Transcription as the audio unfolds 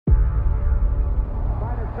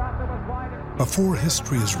Before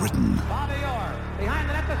history is written,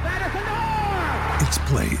 it's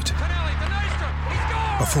played.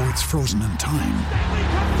 Before it's frozen in time,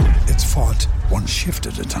 it's fought one shift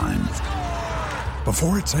at a time.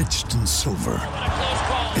 Before it's etched in silver,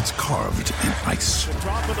 it's carved in ice.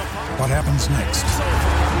 What happens next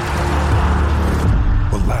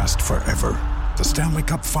will last forever. The Stanley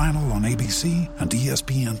Cup Final on ABC and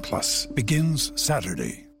ESPN Plus begins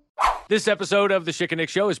Saturday. This episode of The Schick and Nick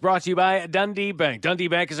Show is brought to you by Dundee Bank. Dundee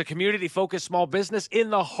Bank is a community-focused small business in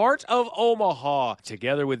the heart of Omaha.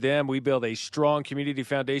 Together with them, we build a strong community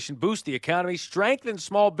foundation, boost the economy, strengthen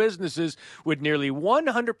small businesses with nearly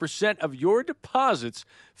 100% of your deposits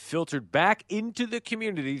filtered back into the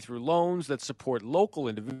community through loans that support local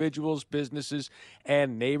individuals, businesses,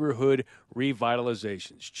 and neighborhood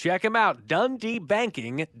revitalizations. Check them out,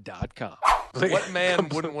 DundeeBanking.com. What man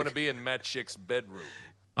wouldn't want to be in Matt Schick's bedroom?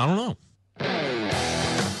 I don't know.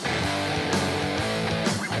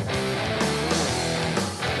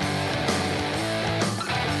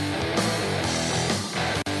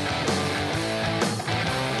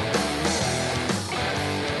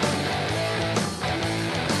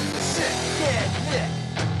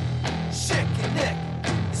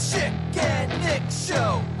 Schick and Nick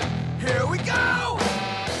Show. Here we go.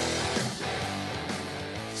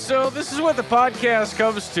 So this is what the podcast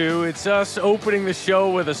comes to. It's us opening the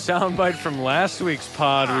show with a soundbite from last week's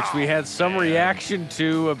pod, which we had some reaction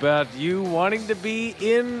to about you wanting to be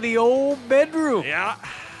in the old bedroom. Yeah.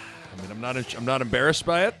 I mean, I'm not embarrassed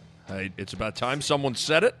by it. It's about time someone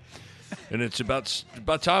said it. And it's about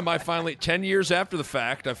time I finally, 10 years after the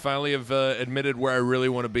fact, I finally have admitted where I really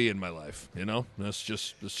want to be in my life. You know, that's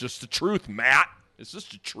just the truth, Matt. It's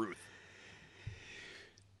just the truth.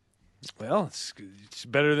 Well, it's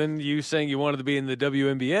better than you saying you wanted to be in the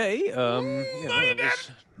WNBA.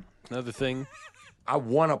 Another thing. I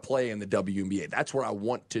want to play in the WNBA. That's what I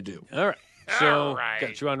want to do. All right. So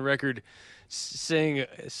got you on record saying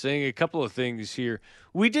a couple of things here.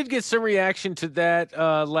 We did get some reaction to that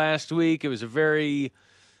last week. It was a very,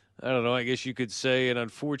 I don't know, I guess you could say an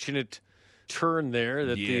unfortunate turn there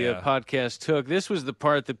that the podcast took. This was the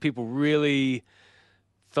part that people really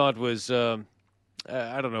thought was,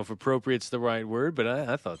 I don't know if appropriate's the right word, but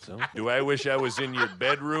I thought so. Do I wish I was in your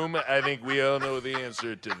bedroom? I think we all know the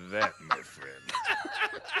answer to that, my friend.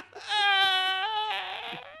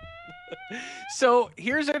 So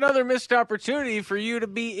here's another missed opportunity for you to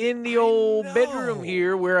be in the old bedroom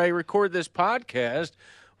here where I record this podcast.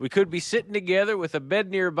 We could be sitting together with a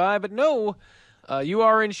bed nearby, but no, you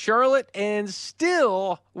are in Charlotte, and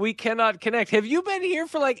still we cannot connect. Have you been here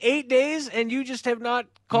for like 8 days, and you just have not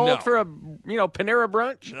called for a Panera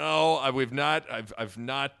brunch? No, we've not. I've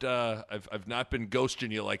not been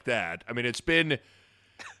ghosting you like that. I mean, it's been.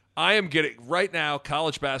 I am getting right now.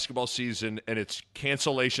 College basketball season and its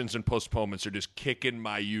cancellations and postponements are just kicking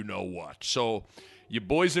my you know what. So, you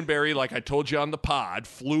boysenberry, like I told you on the pod,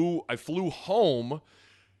 I flew home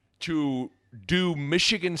to do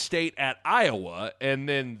Michigan State at Iowa, and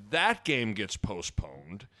then that game gets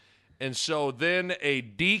postponed. And so then a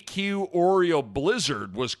DQ Oreo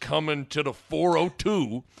blizzard was coming to the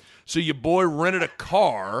 402. So your boy rented a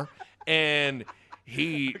car, and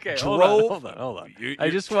he drove. Hold on. I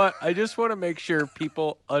just want to make sure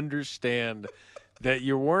people understand that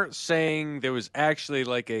you weren't saying there was actually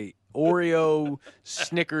like a Oreo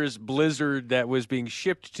Snickers blizzard that was being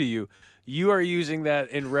shipped to you. You are using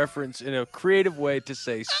that in reference in a creative way to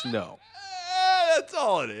say snow. That's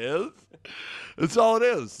all it is. That's all it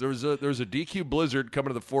is. There was a DQ blizzard coming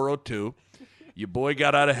to the 402. Your boy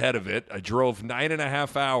got out ahead of it. I drove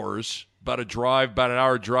 9.5 hours, about an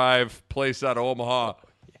hour drive, place out of Omaha,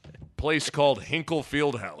 place called Hinkle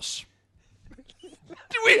Fieldhouse.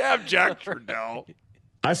 Do we have Jack Trudell?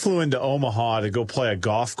 I flew into Omaha to go play a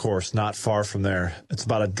golf course not far from there. It's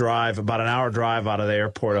about an hour drive out of the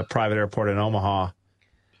airport, a private airport in Omaha, a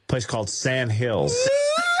place called Sandhills.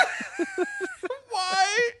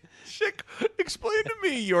 Why? Schick, explain to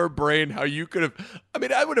me your brain how you could have. I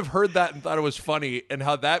mean, I would have heard that and thought it was funny, and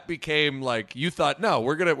how that became like you thought. No,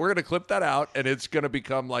 we're gonna clip that out, and it's gonna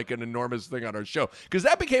become like an enormous thing on our show because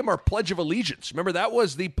that became our Pledge of Allegiance. Remember, that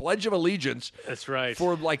was the Pledge of Allegiance. That's right.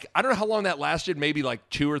 For like I don't know how long that lasted, maybe like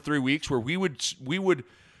 2 or 3 weeks, where we would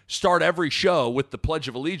start every show with the Pledge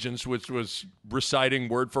of Allegiance, which was reciting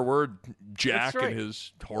word for word Jack and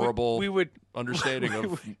his horrible understanding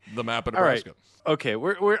of the map of Nebraska. All right. Okay,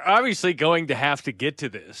 we're obviously going to have to get to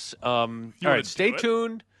this. All right, stay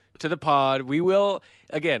tuned to the pod. We will,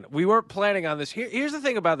 again, we weren't planning on this. Here's the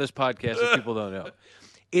thing about this podcast that people don't know.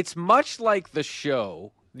 It's much like the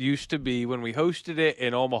show used to be when we hosted it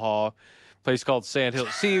in Omaha, a place called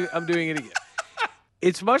Sandhills. See, I'm doing it again.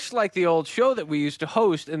 It's much like the old show that we used to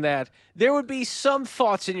host in that there would be some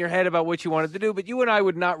thoughts in your head about what you wanted to do, but you and I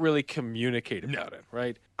would not really communicate about it,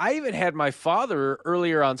 right? I even had my father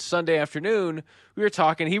earlier on Sunday afternoon. We were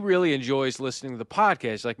talking. He really enjoys listening to the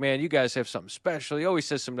podcast. Like, man, you guys have something special. He always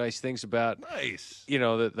says some nice things about,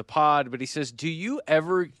 the pod. But he says, do you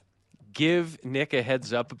ever give Nick a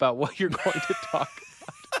heads up about what you're going to talk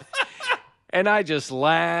about? And I just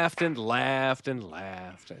laughed and laughed and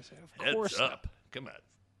laughed. I said, of course not. Come on.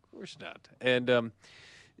 Of course not. And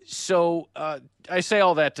so I say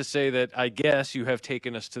all that to say that I guess you have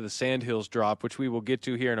taken us to the Sandhills drop, which we will get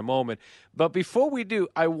to here in a moment. But before we do,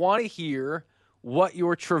 I want to hear what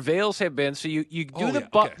your travails have been. So you do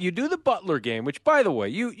you do the Butler game, which, by the way,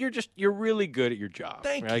 you're really good at your job.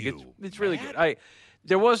 Thank you. It's really good.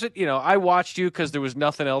 There wasn't, I watched you because there was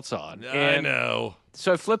nothing else on. I know.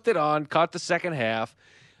 So I flipped it on, caught the second half,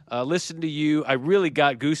 listened to you. I really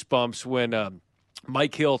got goosebumps when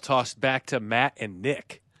Mike Hill tossed back to Matt and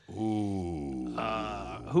Nick. Ooh.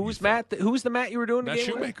 Who was Matt? Who was the Matt you were doing? Matt the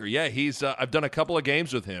game Shoemaker. with? Yeah, he's. I've done a couple of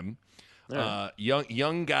games with him.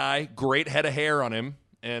 Young guy, great head of hair on him,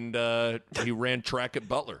 and he ran track at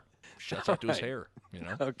Butler. Shouts out to his hair.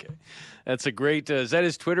 Okay, that's a great. Is that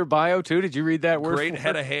his Twitter bio too? Did you read that word? Great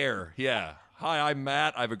head of hair. Yeah. Hi, I'm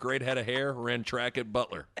Matt. I have a great head of hair. Ran track at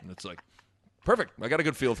Butler, and it's like. Perfect. I got a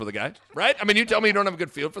good feel for the guy, right? I mean, you tell me you don't have a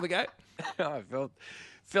good feel for the guy. I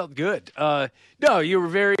felt good. No, you were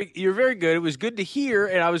very good. It was good to hear,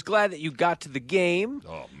 and I was glad that you got to the game.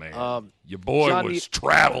 Oh man, your boy was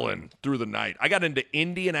traveling through the night. I got into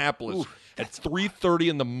Indianapolis at 3:30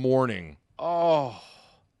 in the morning. Oh,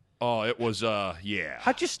 it was yeah.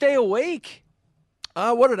 How'd you stay awake?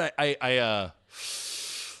 What did I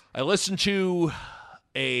listened to.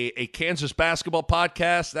 A Kansas basketball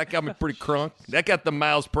podcast. That got me pretty crunk. That got the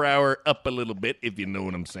miles per hour up a little bit, if you know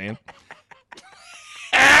what I'm saying.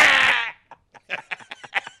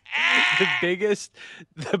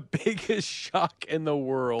 The biggest shock in the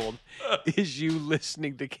world is you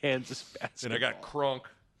listening to Kansas basketball. And I got crunk.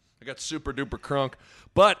 I got super duper crunk.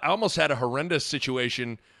 But I almost had a horrendous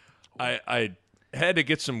situation. I had to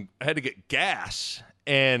get gas,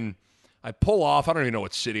 and I pull off. I don't even know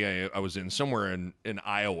what city I was in, somewhere in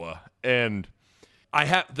Iowa. And I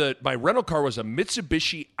have my rental car was a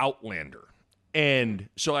Mitsubishi Outlander. And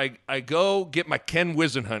so I go get my Ken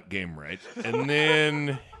Wisenhunt game right. And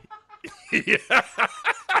then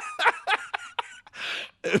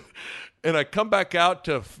and I come back out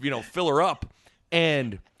to, fill her up.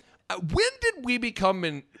 And when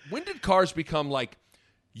did cars become like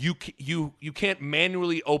you can't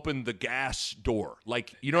manually open the gas door?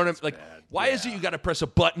 Like, you know what I'm like? Bad. Why is it you got to press a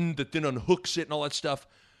button that then unhooks it and all that stuff?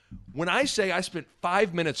 When I say I spent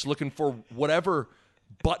 5 minutes looking for whatever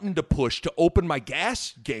button to push to open my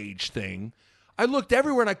gas gauge thing, I looked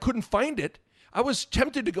everywhere and I couldn't find it. I was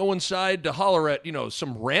tempted to go inside to holler at,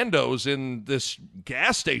 some randos in this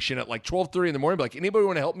gas station at like 12:30 in the morning. Be like, anybody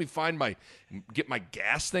want to help me get my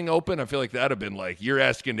gas thing open? I feel like that'd have been like, you're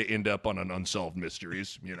asking to end up on an Unsolved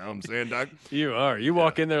Mysteries. You know what I'm saying, Doug? You are. You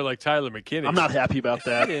walk in there like Tyler McKinney. I'm not happy about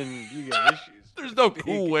that. And you got issues. There's no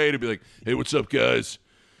cool way to be like, hey, what's up, guys?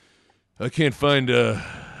 I can't find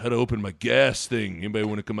how to open my gas thing. Anybody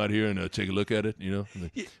want to come out here and take a look at it?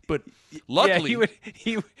 But luckily,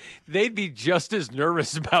 they'd be just as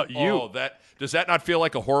nervous about you. Oh, does that not feel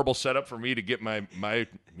like a horrible setup for me to get my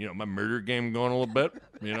murder game going a little bit?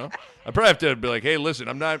 I probably have to be like, hey, listen,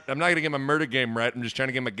 I'm not going to get my murder game right. I'm just trying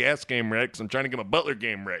to get my gas game right because I'm trying to get my Butler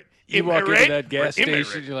game right. You walk into that gas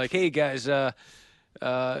station, you're like, hey guys,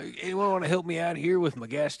 anyone want to help me out here with my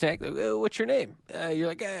gas tank? Like, oh, what's your name? You're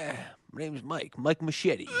like, my name's Mike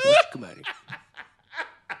Machete. Why don't you come out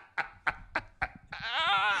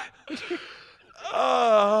here?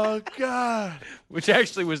 Oh, God. Which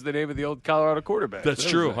actually was the name of the old Colorado quarterback. That's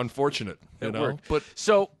true. Unfortunate. Worked. But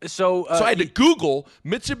so I had to Google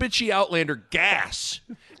Mitsubishi Outlander gas.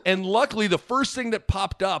 And luckily, the first thing that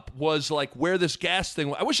popped up was like where this gas thing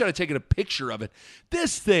was. I wish I had taken a picture of it.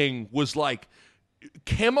 This thing was like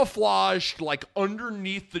camouflaged like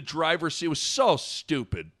underneath the driver's seat. It was so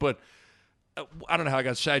stupid. But I don't know how I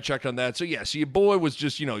got sidetracked on that. So your boy was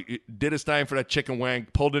just, did his time for that chicken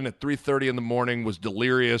wank, pulled in at 3:30 in the morning, was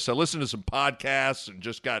delirious. I listened to some podcasts and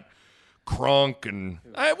just got crunk, and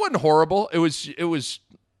it wasn't horrible. It was a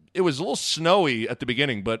little snowy at the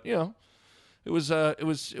beginning, but it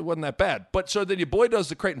wasn't that bad. But so then your boy does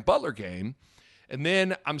the Creighton Butler game, and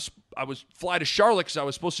then I was fly to Charlotte because I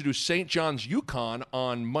was supposed to do St. John's UConn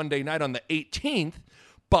on Monday night on the 18th,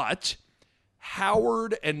 but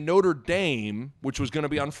Howard and Notre Dame, which was going to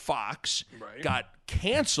be on Fox, got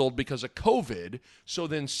canceled because of COVID. So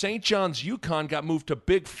then St. John's UConn got moved to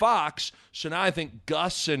Big Fox. So now I think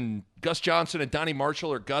Gus Johnson and Donnie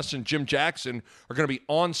Marshall, or Gus and Jim Jackson, are going to be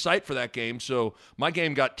on site for that game. So my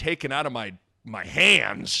game got taken out of my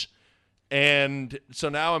hands. And so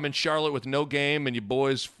now I'm in Charlotte with no game, and you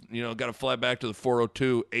boys, got to fly back to the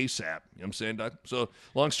 402 ASAP. You know what I'm saying, Doc? So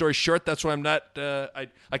long story short, that's why I'm not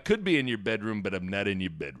I could be in your bedroom, but I'm not in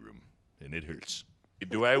your bedroom, and it hurts.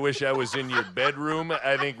 Do I wish I was in your bedroom?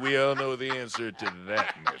 I think we all know the answer to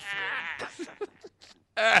that, my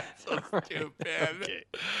friend. So stupid. Okay.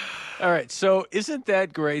 All right, so isn't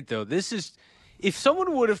that great, though? This is, if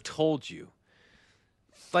someone would have told you,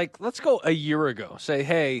 like, let's go a year ago, say,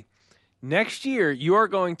 hey, next year, you are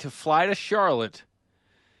going to fly to Charlotte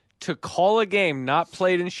to call a game not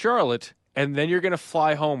played in Charlotte, and then you're going to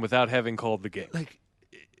fly home without having called the game. Like,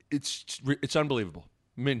 it's unbelievable.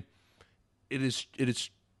 I mean, it's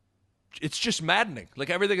just maddening.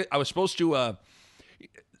 Like, everything I was supposed to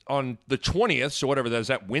on the 20th, so whatever that is,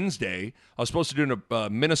 that Wednesday, I was supposed to do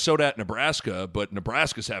Minnesota at Nebraska, but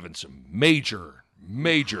Nebraska's having some major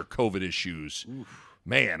COVID issues. Oof.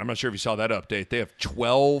 Man, I'm not sure if you saw that update. They have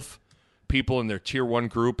 12 people in their Tier 1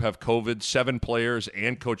 group have COVID, 7 players,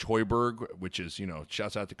 and Coach Hoiberg, which is,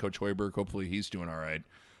 shouts out to Coach Hoiberg. Hopefully he's doing all right.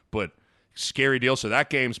 But scary deal. So that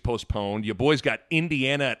game's postponed. You boys got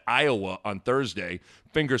Indiana at Iowa on Thursday.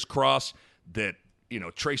 Fingers crossed that,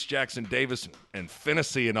 Trace Jackson Davis and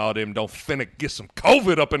Finney and all them don't finna get some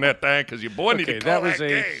COVID up in that thing, because your boy need to call that game.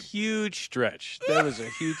 That was a huge stretch.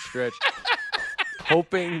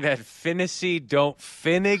 Hoping that Finney don't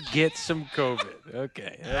get some COVID.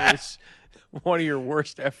 Okay. That was one of your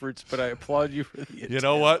worst efforts, but I applaud you for the attempt. You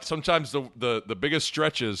know what? Sometimes the biggest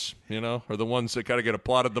stretches, are the ones that kind of get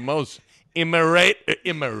applauded the most. Am I right?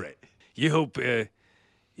 You hope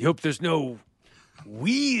there's no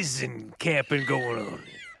wheezing camping going on.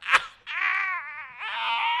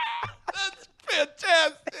 That's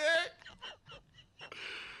fantastic.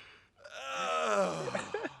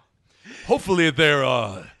 Hopefully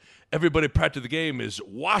everybody prior to the game is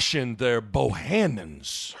washing their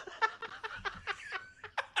Bohannons.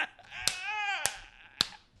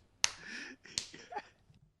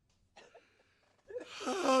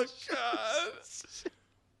 Oh, God.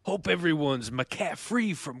 Hope everyone's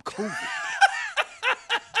McCaffrey from COVID.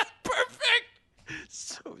 Perfect.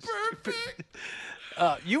 So perfect.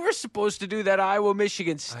 You were supposed to do that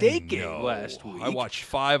Iowa-Michigan State game last week. I watched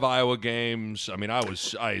 5 Iowa games. I mean,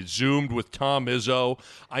 I Zoomed with Tom Izzo.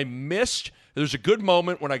 I missed. There's a good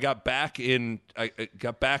moment when I got back to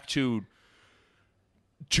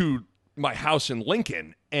my house in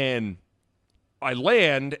Lincoln, and I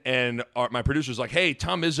land, and my producer's like, "Hey,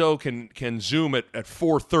 Tom Izzo can Zoom at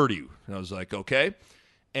 4:30." And I was like, "Okay."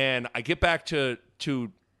 And I get back to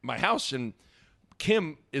my house, and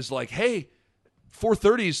Kim is like, "Hey,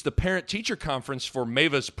 4:30 is the parent-teacher conference for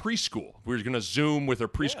Mava's preschool. We're going to Zoom with her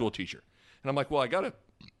preschool teacher." And I'm like, "Well, I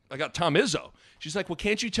got Tom Izzo." She's like, "Well,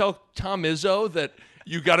 can't you tell Tom Izzo that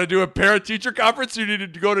you got to do a parent-teacher conference? You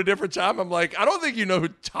need to go to a different time?" I'm like, "I don't think you know who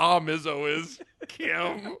Tom Izzo is,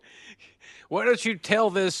 Kim." Why don't you tell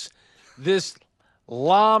this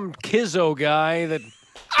Lam Kizzo guy that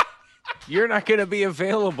you're not going to be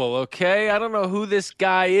available, okay? I don't know who this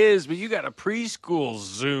guy is, but you got a preschool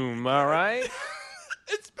Zoom, all right?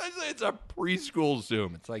 Especially it's a preschool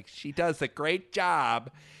Zoom. It's like, she does a great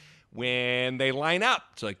job when they line up.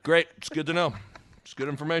 It's like, great. It's good to know. It's good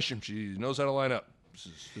information. She knows how to line up.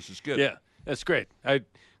 This is good. Yeah, that's great. I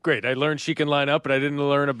learned she can line up, but I didn't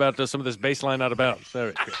learn about some of this baseline out of bounds. All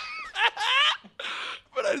right, good.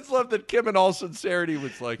 But I just love that Kim, in all sincerity,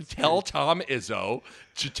 was like, "Tell Tom Izzo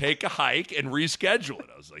to take a hike and reschedule it."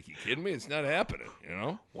 I was like, "You kidding me? It's not happening,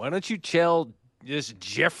 Why don't you tell this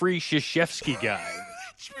Jeffrey Krzyzewski guy?"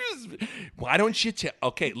 Why don't you tell?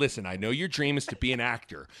 Okay, listen, I know your dream is to be an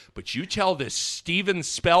actor, but you tell this Steven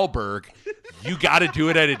Spielberg you got to do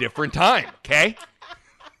it at a different time, okay?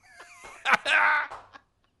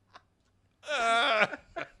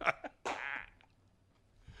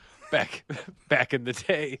 Back in the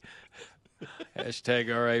day, hashtag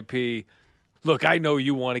RIP. Look, I know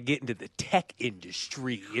you want to get into the tech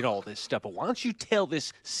industry and all this stuff, but why don't you tell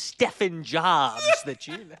this Stephen Jobs that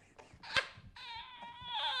you...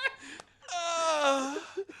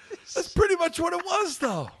 That's pretty much what it was,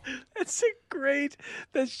 though. That's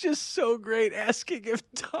just so great, asking if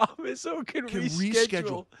Tom Izzo can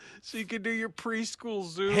reschedule so you can do your preschool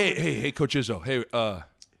Zoom. Hey, Coach Izzo. Hey,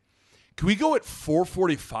 can we go at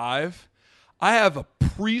 4:45? I have a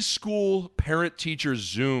preschool parent-teacher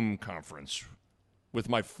Zoom conference with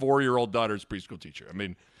my 4-year-old daughter's preschool teacher. I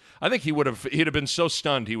mean, I think he'd have been so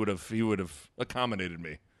stunned he would have accommodated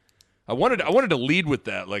me. I wanted to lead with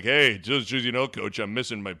that, like, hey, just you know, Coach, I'm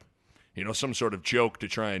missing my, you know, some sort of joke to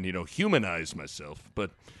try and, you know, humanize myself.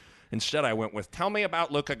 But instead I went with, tell me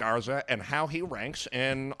about Luka Garza and how he ranks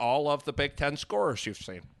in all of the Big Ten scorers you've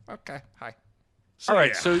seen. Okay, hi. All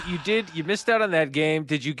right, so you missed out on that game.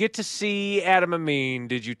 Did you get to see Adam Amin?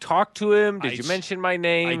 Did you talk to him? Did you mention my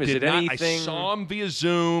name? Is it anything? I saw him via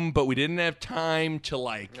Zoom, but we didn't have time to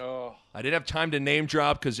I didn't have time to name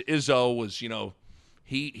drop because Izzo was, you know,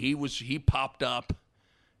 he popped up,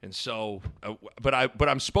 and so, but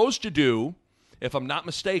I'm supposed to do, if I'm not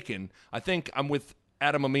mistaken, I think I'm with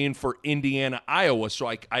Adam Amin for Indiana, Iowa. So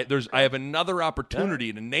I have another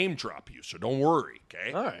opportunity to name drop you. So don't worry,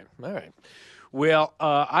 okay? All right. Well,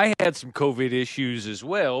 I had some COVID issues as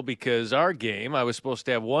well because our game, I was supposed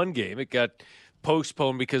to have one game. It got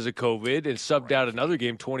postponed because of COVID and subbed out another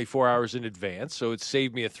game 24 hours in advance. So it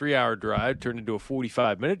saved me a 3-hour drive, turned into a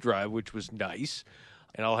 45-minute drive, which was nice.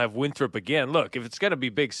 And I'll have Winthrop again. Look, if it's going to be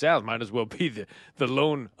Big South, might as well be the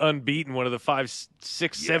lone unbeaten, one of the 5,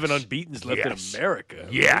 6, 7 unbeatens left in America.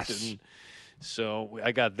 Yes. Right? And so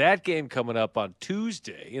I got that game coming up on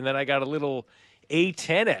Tuesday, and then I got a little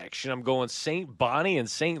A10 action. I'm going St. Bonnie and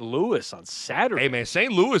St. Louis on Saturday. Hey, man,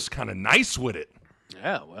 St. Louis kind of nice with it.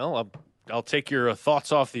 Yeah, well, I'll take your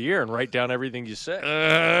thoughts off the air and write down everything you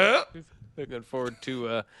say. Looking forward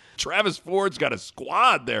to Travis Ford's got a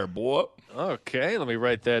squad there, boy. Okay, let me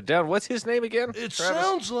write that down. What's his name again? It Travis?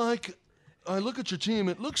 sounds like, I look at your team,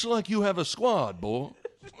 it looks like you have a squad, boy.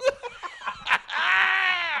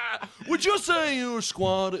 Would you say your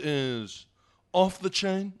squad is off the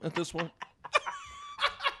chain at this point?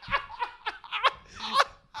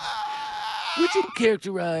 Would you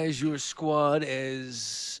characterize your squad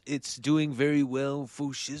as it's doing very well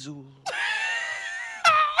for shizzle?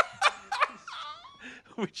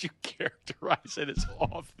 Would you characterize it as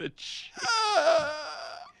off the chain?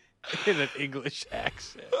 In an English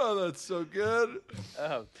accent. Oh, that's so good.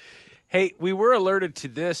 Hey, we were alerted to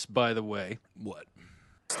this, by the way. What?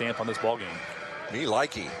 Stamp on this ball game. Me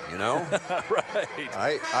likey, you know?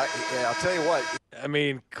 Right. I'll tell you what. I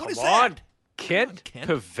mean, come is on. that? Kent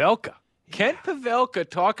Pavelka. Kent Pavelka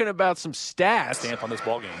talking about some stats. Stamp on this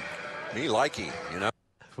ball game. Me likey, you know?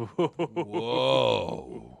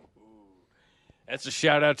 Whoa. That's a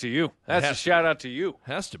shout out to you. That's a shout out to you.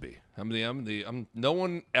 Has to be. No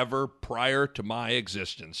one ever prior to my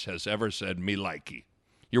existence has ever said me likey.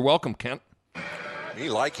 You're welcome, Kent. Me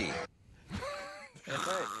likey.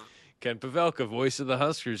 Kent Pavelka, voice of the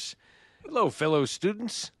Huskers. Hello, fellow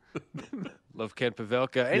students. Love Kent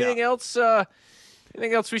Pavelka. Anything else?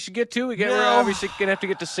 Anything else we should get to? We're obviously gonna have to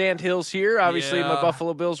get to Sandhills here. Obviously, my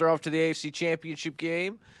Buffalo Bills are off to the AFC Championship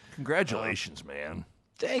game. Congratulations, man.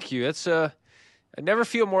 Thank you. That's I never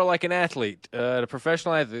feel more like an athlete, a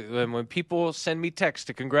professional athlete, than when people send me texts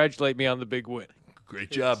to congratulate me on the big win.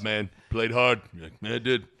 Great job, man. Played hard. You're like, man, I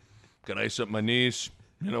did. Got ice up my knees.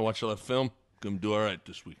 You know, watch all that film. Gonna do all right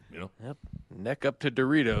this week, you know? Yep. Neck up to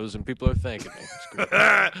Doritos, and people are thanking me. It's great.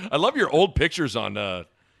 I love your old pictures on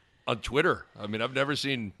Twitter. I mean, I've never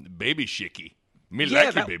seen Baby Shicky. Me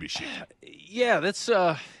like your Baby Shicky. Yeah, that's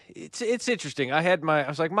it's interesting. I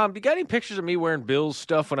was like, Mom, you got any pictures of me wearing Bills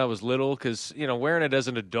stuff when I was little? Because wearing it as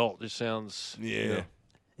an adult just sounds Hey,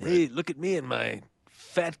 look at me in my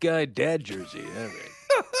fat guy dad jersey. All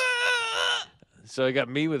right. So I got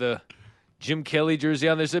me with a Jim Kelly jersey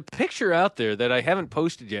on. There's a picture out there that I haven't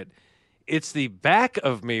posted yet. It's the back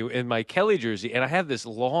of me in my Kelly jersey, and I have this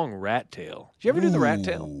long rat tail. Did you ever do the rat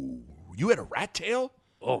tail? You had a rat tail?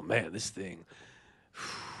 Oh man, this thing.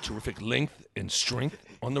 Terrific length and strength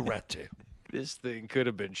on the rat tail. This thing could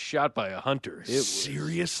have been shot by a hunter.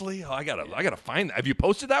 Seriously? Oh, I gotta find that. Have you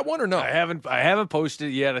posted that one or no? I haven't posted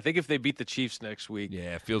it yet. I think if they beat the Chiefs next week,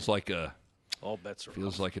 it feels like all bets are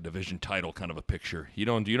feels off. like a division title kind of a picture. You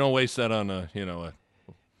don't waste that on on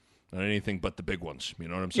anything but the big ones. You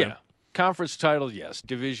know what I'm saying? Yeah. Conference title, yes.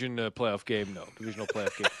 Division playoff game, no. Divisional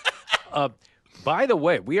playoff game. By the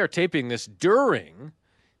way, we are taping this during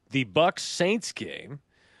the Bucs-Saints game.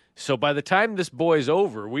 So by the time this boy's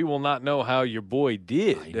over, we will not know how your boy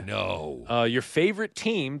did. I know. Your favorite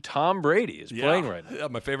team, Tom Brady, is playing right now. Yeah,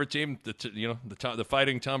 my favorite team, the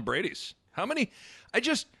fighting Tom Brady's. How many? I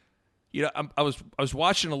was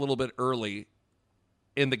watching a little bit early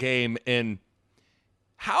in the game, and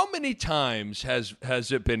how many times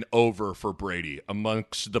has it been over for Brady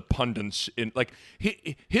amongst the pundits?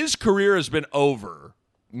 His career has been over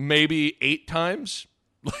maybe 8 times.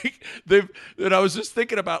 Like and I was just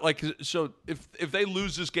thinking about like, so if they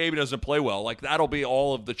lose this game and doesn't play well, like that'll be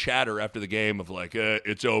all of the chatter after the game of like,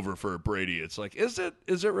 it's over for Brady. It's like, is it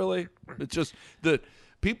really? It's just the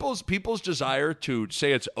people's desire to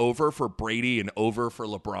say it's over for Brady and over for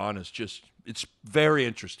LeBron is just, it's very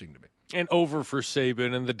interesting to me. And over for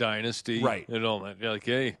Saban and the dynasty. Right. And all that. You're like,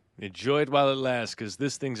 hey, enjoy it while it lasts because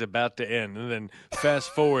this thing's about to end. And then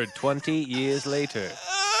fast forward 20 years later.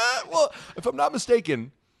 Well, if I'm not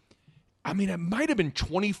mistaken, I mean, it might have been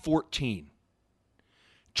 2014.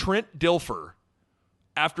 Trent Dilfer,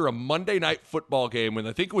 after a Monday Night Football game when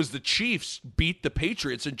I think it was the Chiefs beat the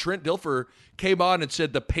Patriots, and Trent Dilfer came on and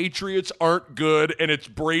said the Patriots aren't good and it's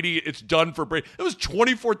Brady, it's done for Brady. It was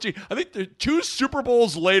 2014. I think 2 Super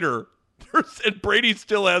Bowls later, and Brady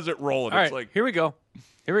still has it rolling. All It's right, like, here we go.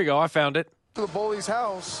 I found it. To the bully's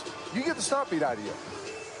house, you get the stop beat out of you.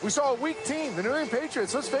 We saw a weak team. The New England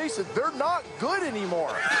Patriots, let's face it, they're not good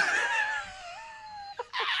anymore.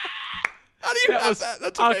 how do you have that?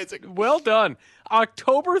 That's amazing. Well done.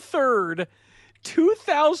 October 3rd,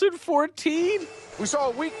 2014. We saw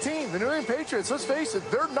a weak team. The New England Patriots, let's face it,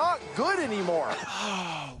 they're not good anymore.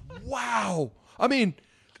 Wow. I mean,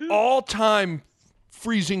 all-time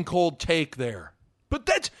freezing cold take there. But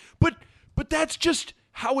that's just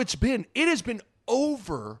how it's been. It has been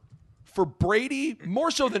over for Brady,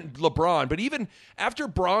 more so than LeBron. But even after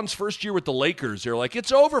Braun's first year with the Lakers, they're like,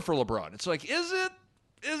 it's over for LeBron. It's like, is it?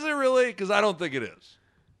 Is it really? Because I don't think it is.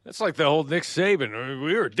 That's like the whole Nick Saban.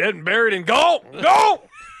 We were dead and buried and gone. Go!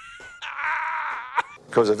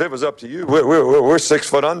 Because if it was up to you, we're 6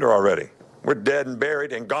 foot under already. We're dead and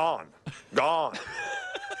buried and gone. Gone.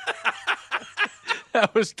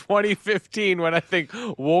 That was 2015 when I think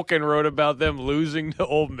Wolken wrote about them losing to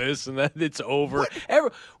Ole Miss and that it's over.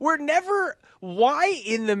 We're never – why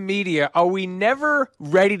in the media are we never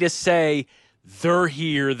ready to say they're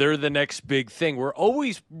here, they're the next big thing? We're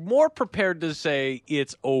always more prepared to say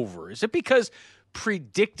it's over. Is it because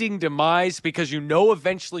predicting demise because you know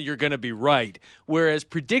eventually you're going to be right, whereas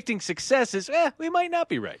predicting success is, we might not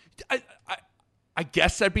be right? I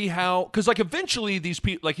guess that'd be how, because like eventually these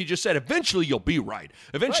people, like you just said, eventually you'll be right.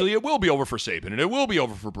 Eventually it will be over for Saban and it will be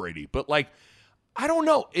over for Brady. But like, I don't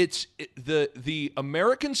know. The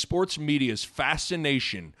American sports media's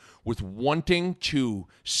fascination with wanting to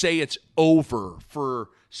say it's over for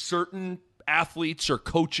certain athletes or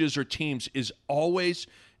coaches or teams has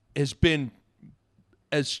been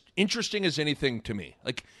as interesting as anything to me.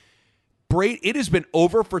 Like, it has been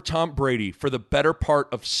over for Tom Brady for the better part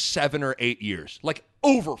of 7 or 8 years. Like,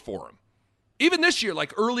 over for him. Even this year,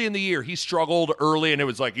 like early in the year, he struggled early, and it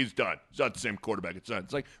was like, he's done. He's not the same quarterback. It's done.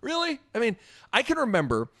 It's like, really? I mean, I can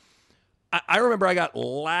remember. I remember I got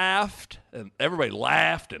laughed, and everybody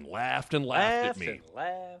laughed at me.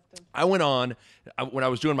 I went on, when I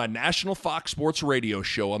was doing my national Fox Sports radio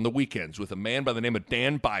show on the weekends with a man by the name of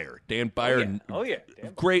Dan Byer. Dan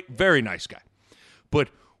Byer, great, very nice guy. But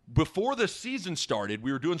before the season started,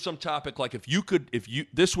 we were doing some topic like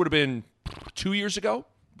this would have been 2 years ago.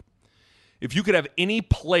 If you could have any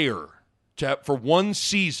player for one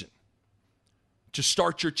season to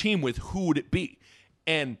start your team with, who would it be?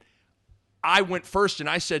 And I went first and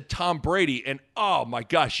I said Tom Brady, and oh my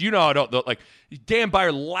gosh, I don't know, like Dan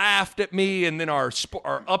Byer laughed at me, and then our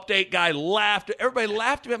update guy laughed. Everybody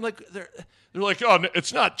laughed at me. I'm like, they're like, oh,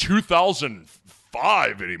 it's not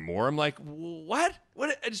 2005 anymore. I'm like, what?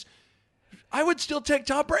 What? I would still take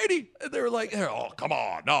Tom Brady. And they were like, oh, come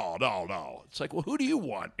on, no. It's like, well, who do you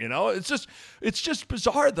want? It's just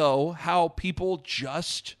bizarre though how people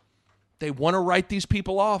they want to write these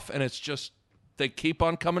people off, and it's just they keep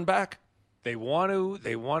on coming back. They want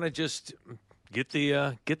to just get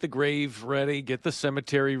the grave ready, get the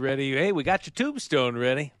cemetery ready. Hey, we got your tombstone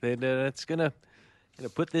ready. It's gonna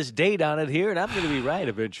put this date on it here, and I'm gonna be right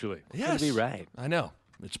eventually. I'm gonna be right. I know.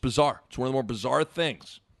 It's bizarre. It's one of the more bizarre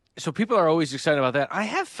things. So people are always excited about that. I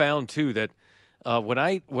have found too that when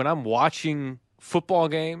I'm watching football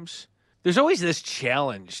games, there's always this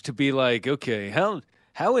challenge to be like, okay, how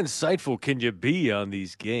insightful can you be on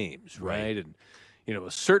these games, right? And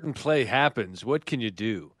a certain play happens. What can you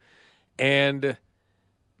do? And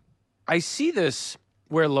I see this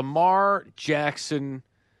where Lamar Jackson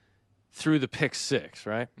threw the pick six,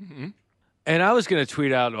 right? Mm-hmm. And I was going to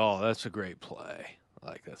tweet out, oh, that's a great play.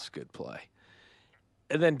 Like, that's a good play.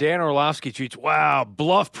 And then Dan Orlovsky tweets, wow,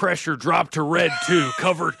 bluff pressure dropped to red 2,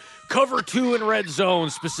 cover 2 in red zone,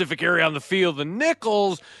 specific area on the field. The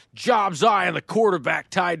Nichols jobs eye on the quarterback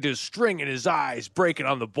tied to a string in his eyes, breaking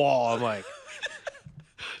on the ball. I'm like,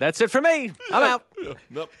 that's it for me. I'm out.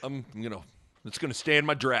 Nope. It's going to stay in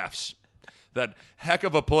my drafts. That heck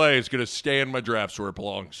of a play is going to stay in my drafts where it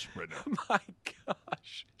belongs right now. My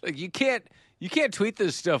gosh. Like you can't tweet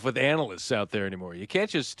this stuff with analysts out there anymore. You can't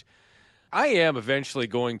just I am eventually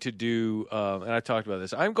going to do and I talked about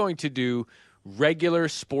this. I'm going to do regular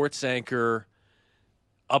sports anchor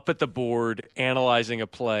up at the board analyzing a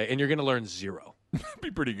play, and you're going to learn zero.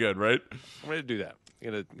 Be pretty good, right? I'm going to do that.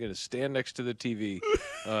 I'm going to stand next to the TV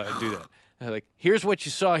and do that. Like, here's what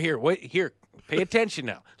you saw here. Wait, here, pay attention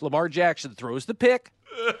now. Lamar Jackson throws the pick.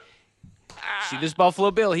 See this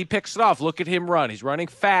Buffalo Bill? He picks it off. Look at him run. He's running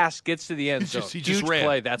fast, gets to the end zone. He just Huge ran.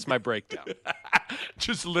 play. That's my breakdown.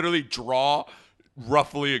 Just literally draw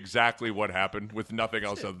roughly exactly what happened with nothing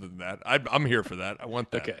else other than that. I'm here for that. I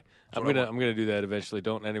want that. Okay. I'm gonna do that eventually.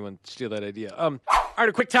 Don't anyone steal that idea. All right,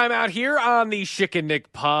 a quick time out here on the Schick and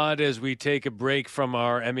Nick pod as we take a break from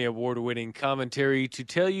our Emmy Award-winning commentary to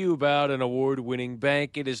tell you about an award-winning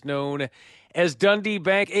bank. It is known as Dundee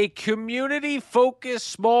Bank, a community-focused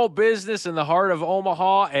small business in the heart of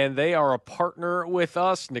Omaha, and they are a partner with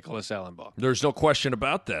us, Nicholas Allenbaugh. There's no question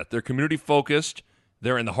about that. They're community-focused.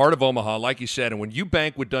 They're in the heart of Omaha, like you said, and when you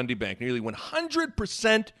bank with Dundee Bank, nearly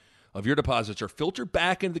 100% of your deposits are filtered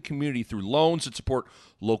back into the community through loans that support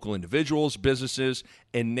local individuals, businesses,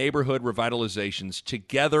 and neighborhood revitalizations.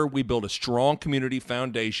 Together, we build a strong community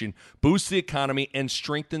foundation, boost the economy, and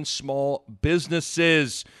strengthen small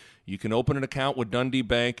businesses. You can open an account with Dundee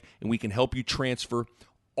Bank, and we can help you transfer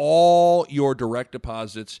all your direct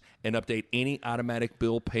deposits and update any automatic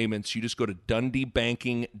bill payments. You just go to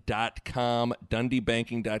DundeeBanking.com,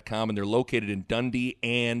 DundeeBanking.com, and they're located in Dundee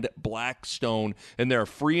and Blackstone, and there are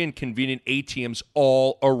free and convenient ATMs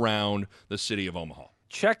all around the city of Omaha.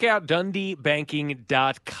 Check out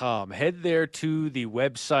DundeeBanking.com. Head there to the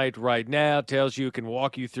website right now. It tells you, it can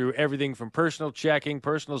walk you through everything from personal checking,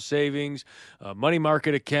 personal savings, money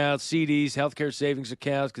market accounts, CDs, healthcare savings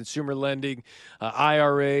accounts, consumer lending,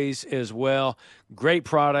 IRAs as well. Great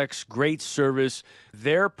products, great service.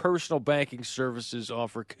 Their personal banking services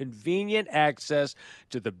offer convenient access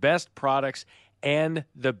to the best products and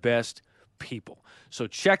the best people. So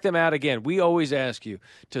check them out. Again, we always ask you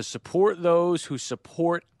to support those who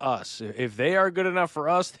support us. If they are good enough for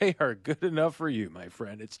us, they are good enough for you, my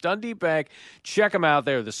friend. It's Dundee Bank. Check them out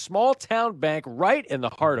there. The small town bank right in the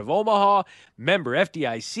heart of Omaha. Member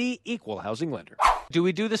FDIC, equal housing lender. Do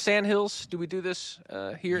we do the Sandhills? Do we do this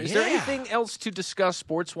here? Is there anything else to discuss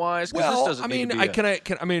sports-wise? Well, this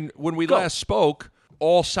doesn't when we last spoke,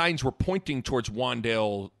 all signs were pointing towards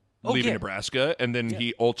Wandale leaving Nebraska, and then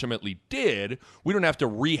he ultimately did. We don't have to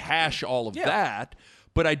rehash all of that,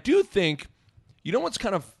 but I do think, you know what's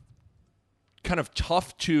kind of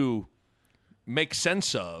tough to make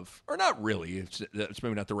sense of, or not really, that's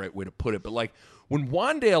maybe not the right way to put it, but like when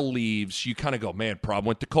Wandale leaves, you kind of go, man, problem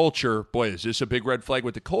with the culture. Boy, is this a big red flag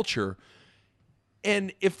with the culture?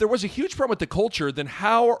 And if there was a huge problem with the culture, then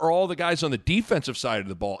how are all the guys on the defensive side of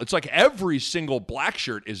the ball? It's like every single black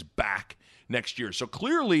shirt is back next year. So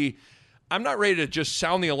clearly, I'm not ready to just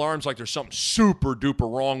sound the alarms like there's something super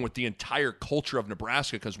duper wrong with the entire culture of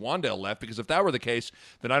Nebraska because Wandale left. Because if that were the case,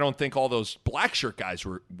 then I don't think all those black shirt guys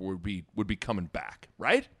would be coming back,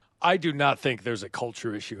 right? I do not think there's a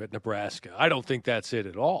culture issue at Nebraska. I don't think that's it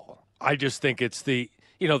at all. I just think it's the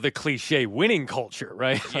cliche winning culture,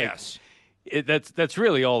 right? Yes. That's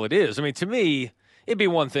really all it is. I mean, to me, it'd be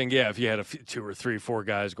one thing, if you had 2 or 3, 4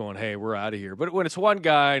 guys going, hey, we're out of here. But when it's one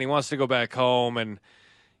guy and he wants to go back home and,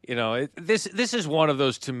 this is one of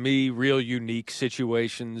those, to me, real unique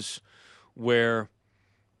situations where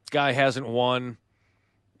guy hasn't won.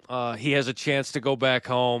 He has a chance to go back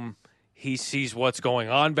home. He sees what's going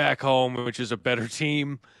on back home, which is a better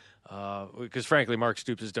team. Because, frankly, Mark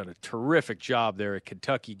Stoops has done a terrific job there at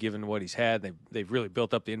Kentucky, given what he's had. They've really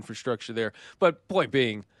built up the infrastructure there. But point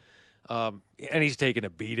being, and he's taken a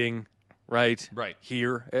beating, right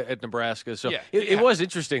here at Nebraska. So it was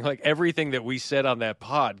interesting. Like, everything that we said on that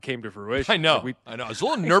pod came to fruition. I know. I know. I was a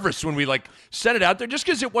little nervous when we set it out there, just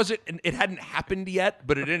because it hadn't happened yet,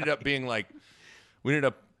 but it ended up being we ended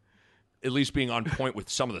up at least being on point with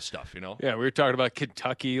some of the stuff, Yeah, we were talking about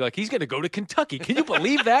Kentucky. Like, he's going to go to Kentucky. Can you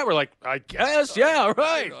believe that? We're like, I guess, yeah,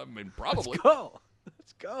 right. I mean, probably.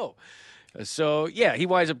 Let's go. So, he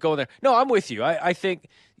winds up going there. No, I'm with you. I think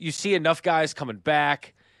you see enough guys coming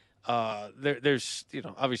back. There's,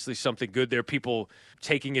 obviously something good there. People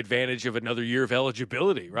taking advantage of another year of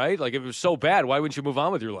eligibility, right? Like, if it was so bad, why wouldn't you move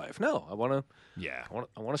on with your life? No, I want to. Yeah,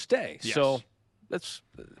 I want to stay. Yes. So that's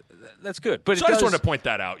good. But so I just wanted to point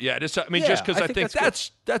that out. Yeah, just because I think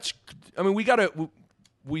that's. I mean,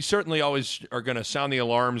 we certainly always are going to sound the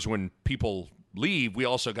alarms when people leave, we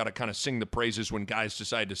also got to kind of sing the praises when guys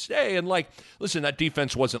decide to stay. And, like, listen, that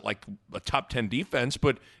defense wasn't like a top 10 defense,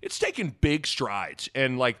 but it's taken big strides.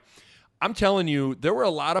 And, like, I'm telling you, there were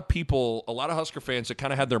a lot of people, a lot of Husker fans that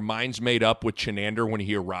kind of had their minds made up with Chenander when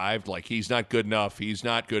he arrived. Like, he's not good enough. He's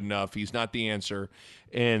not good enough. He's not the answer.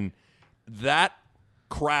 And that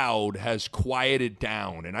crowd has quieted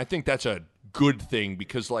down. And I think that's a good thing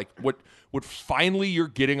because, like, what finally you're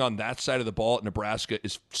getting on that side of the ball at Nebraska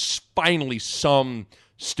is finally some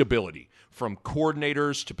stability from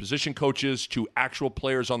coordinators to position coaches to actual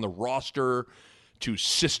players on the roster to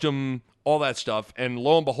system, all that stuff. And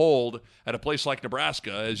lo and behold, at a place like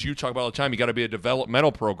Nebraska, as you talk about all the time, you got to be a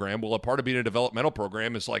developmental program. Well, a part of being a developmental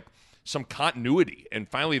program is like some continuity. And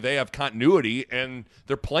finally they have continuity and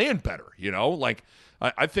they're playing better, you know? Like,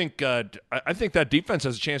 I think that defense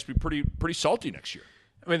has a chance to be pretty salty next year.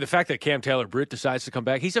 I mean, the fact that Cam Taylor-Britt decides to come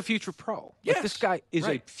back, he's a future pro. Yes, like, this guy is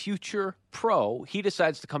right. a future pro. He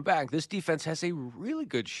decides to come back. This defense has a really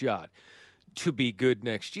good shot to be good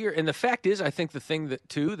next year. And the fact is, I think the thing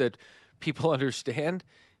that people understand,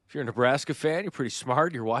 if you're a Nebraska fan, you're pretty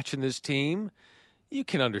smart, you're watching this team, you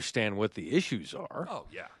can understand what the issues are. Oh,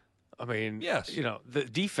 yeah. I mean, yes. You know, the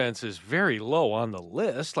defense is very low on the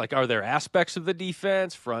list. Like, are there aspects of the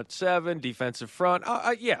defense, front seven, defensive front?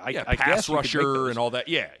 I pass guess rusher and all that.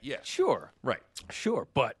 Yeah. Sure. Right. Sure.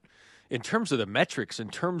 But in terms of the metrics, in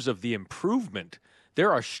terms of the improvement,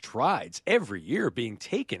 there are strides every year being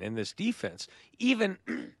taken in this defense, even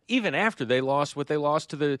after they lost what they lost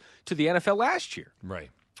to the NFL last year. Right.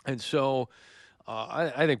 And so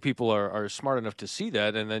I think people are smart enough to see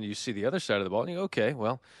that, and then you see the other side of the ball, and you go, okay,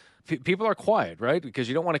 well, people are quiet, right? Because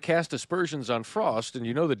you don't want to cast aspersions on Frost, and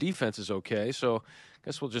you know the defense is okay, so I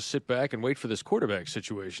guess we'll just sit back and wait for this quarterback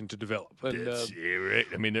situation to develop. And, right.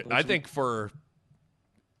 I mean, I think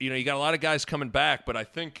you got a lot of guys coming back, but I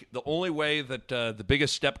think the only way that the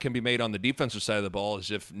biggest step can be made on the defensive side of the ball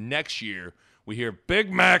is if next year we hear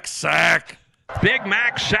Big Mac sack. Big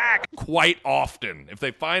Mac sack quite often. If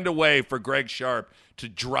they find a way for Greg Sharp to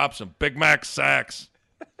drop some Big Mac sacks.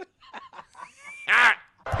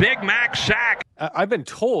 Big Mac sack. I've been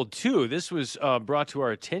told, too, this was brought to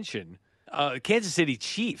our attention. Kansas City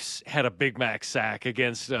Chiefs had a Big Mac sack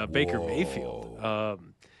against Baker Mayfield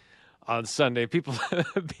on Sunday. People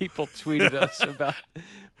tweeted us about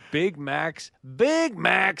Big Mac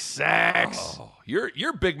sacks. Oh,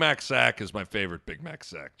 your Big Mac sack is my favorite Big Mac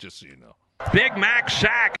sack, just so you know. Big Mac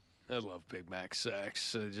sack. I love Big Mac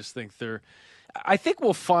sacks. I just think I think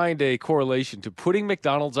we'll find a correlation to putting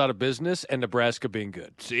McDonald's out of business and Nebraska being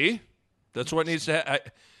good. See? That's what needs to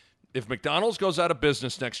happen. If McDonald's goes out of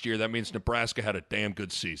business next year, that means Nebraska had a damn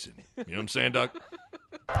good season. You know what I'm saying, Doug?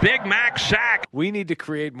 Big Mac sack. We need to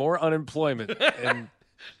create more unemployment and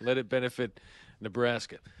let it benefit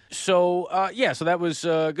Nebraska. So, so that was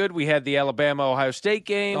good. We had the Alabama-Ohio State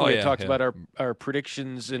game. We talked about our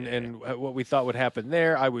predictions and what we thought would happen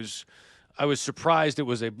there. I was surprised it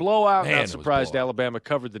was a blowout. Not surprised Alabama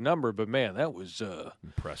covered the number, but, man, that was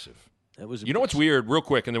impressive. That was impressive. You know what's weird, real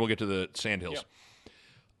quick, and then we'll get to the Sandhills.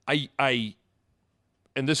 Yeah.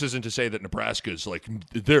 And this isn't to say that Nebraska is like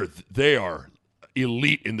they are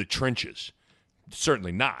elite in the trenches.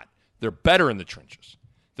 Certainly not. They're better in the trenches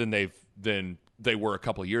than they were a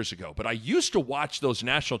couple of years ago. But I used to watch those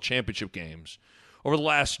national championship games over the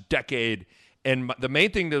last decade, and the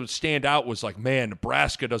main thing that would stand out was like, man,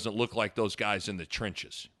 Nebraska doesn't look like those guys in the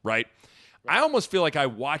trenches, right? I almost feel like I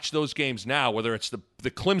watch those games now, whether it's the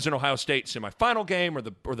Clemson-Ohio State semifinal game or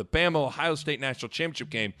the Bama-Ohio State national championship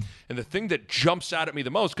game, and the thing that jumps out at me the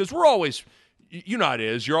most, because we're always, you know how it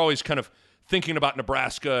is, you're always kind of thinking about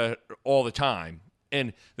Nebraska all the time,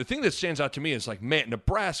 and the thing that stands out to me is like, man,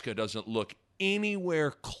 Nebraska doesn't look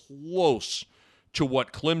anywhere close to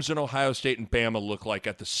what Clemson, Ohio State, and Bama look like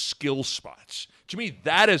at the skill spots. To me,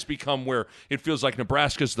 that has become where it feels like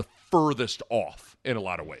Nebraska's the furthest off in a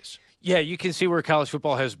lot of ways. Yeah, you can see where college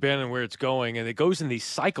football has been and where it's going, and it goes in these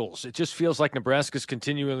cycles. It just feels like Nebraska's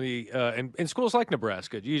continually, in schools like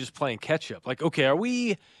Nebraska, you're just playing catch-up. Like, okay,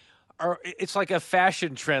 it's like a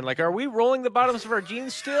fashion trend. Like, are we rolling the bottoms of our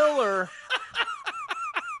jeans still, or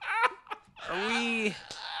are we...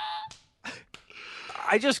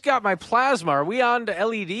 I just got my plasma. Are we on to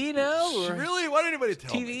LED now? Or really? Why didn't anybody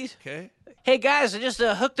tell TVs? me? Okay. Hey, guys, I just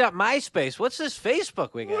hooked up MySpace. What's this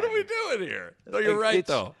Facebook we got? What are we doing here? No, you're right,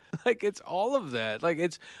 though. Like, it's all of that. Like,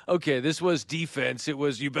 it's, okay, this was defense. It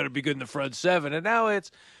was, you better be good in the front seven. And now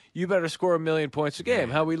it's, you better score 1 million points a game.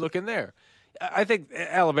 How are we looking there? I think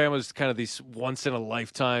Alabama's kind of these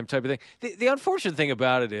once-in-a-lifetime type of thing. The unfortunate thing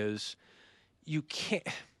about it is you can't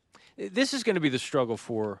 – this is going to be the struggle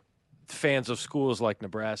for fans of schools like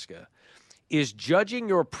Nebraska, is judging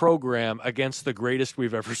your program against the greatest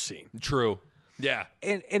we've ever seen. True. Yeah.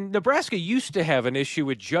 And Nebraska used to have an issue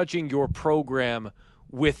with judging your program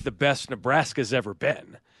with the best Nebraska's ever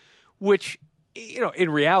been, which, in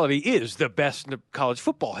reality is the best college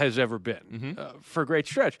football has ever been for a great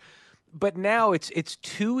stretch. But now it's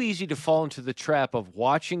too easy to fall into the trap of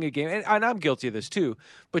watching a game, and I'm guilty of this too,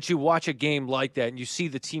 but you watch a game like that and you see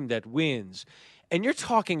the team that wins, and you're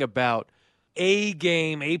talking about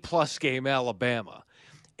A-plus game Alabama.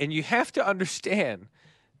 And you have to understand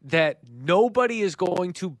that nobody is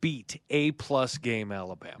going to beat A-plus game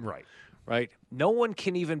Alabama. Right? No one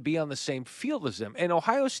can even be on the same field as them. And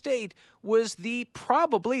Ohio State was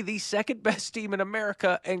probably the second best team in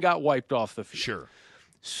America and got wiped off the field. Sure.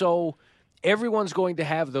 So everyone's going to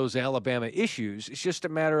have those Alabama issues. It's just a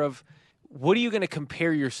matter of what are you going to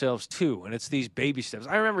compare yourselves to? And it's these baby steps.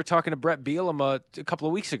 I remember talking to Brett Bielema a couple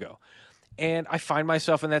of weeks ago, and I find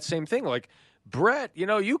myself in that same thing. Like, Brett,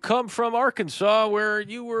 you come from Arkansas where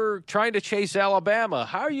you were trying to chase Alabama.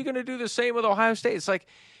 How are you going to do the same with Ohio State? It's like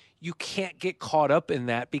you can't get caught up in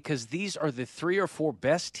that because these are the 3 or 4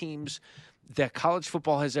 best teams that college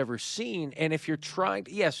football has ever seen. And if you're trying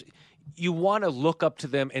to, yes, you want to look up to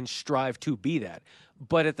them and strive to be that.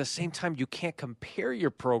 But at the same time, you can't compare your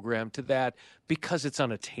program to that because it's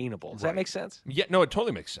unattainable. Does that make sense? Yeah, no, it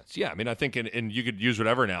totally makes sense. Yeah, I mean, I think, and you could use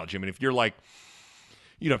whatever analogy. I mean, if you're like,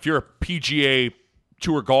 if you're a PGA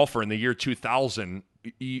Tour golfer in the year 2000,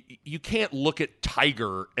 you can't look at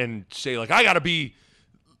Tiger and say, like, I got to be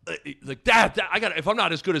like that. I got. If I'm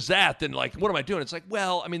not as good as that, then like, what am I doing? It's like,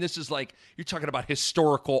 well, I mean, this is like you're talking about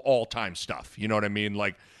historical all-time stuff. You know what I mean?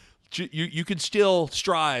 Like, you can still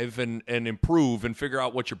strive and improve and figure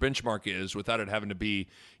out what your benchmark is without it having to be,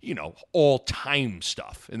 all-time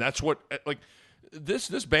stuff. And that's what like this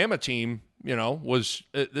Bama team, was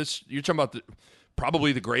this. You're talking about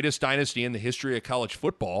probably the greatest dynasty in the history of college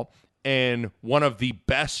football and one of the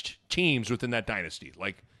best teams within that dynasty.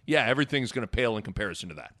 Like, yeah, everything's going to pale in comparison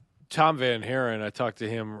to that. Tom Van Haren, I talked to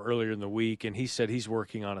him earlier in the week, and he said he's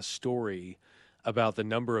working on a story about the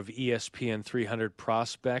number of ESPN 300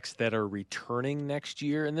 prospects that are returning next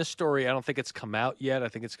year. And this story, I don't think it's come out yet. I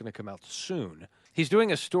think it's going to come out soon. He's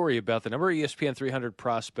doing a story about the number of ESPN 300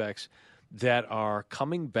 prospects that are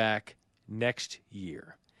coming back next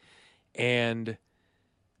year. And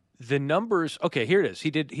the numbers, okay, here it is. He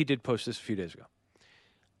did post this a few days ago.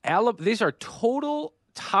 These are total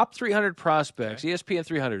top 300 prospects, ESPN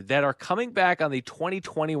 300, that are coming back on the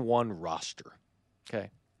 2021 roster. Okay.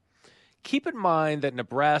 Keep in mind that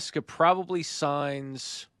Nebraska probably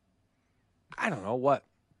signs, I don't know, what,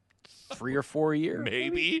 3 or 4 a year?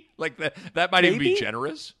 Maybe. Like that might even be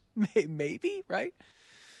generous. Maybe, right?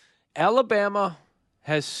 Alabama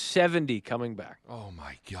has 70 coming back. Oh,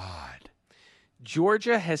 my God.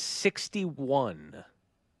 Georgia has 61.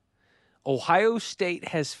 Ohio State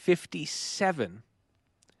has 57.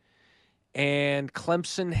 And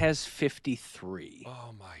Clemson has 53.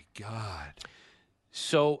 Oh, my God.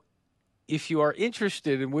 So if you are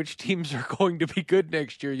interested in which teams are going to be good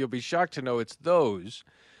next year, you'll be shocked to know it's those.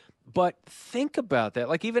 But think about that.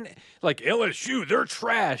 Like even like LSU, they're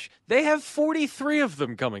trash. They have 43 of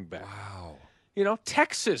them coming back. Wow.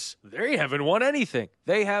 Texas, they haven't won anything.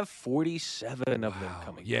 They have 47 of them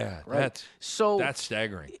coming back. Right? That's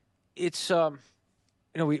staggering. It's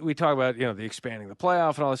we talk about, the expanding the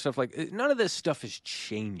playoff and all this stuff. Like, none of this stuff is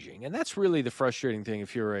changing. And that's really the frustrating thing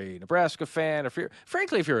if you're a Nebraska fan, if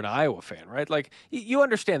you're an Iowa fan, right? Like, you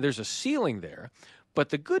understand there's a ceiling there. But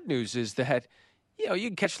the good news is that, you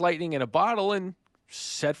can catch lightning in a bottle and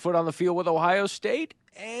set foot on the field with Ohio State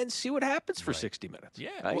and see what happens for 60 minutes. Yeah.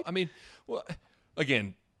 Right? Well,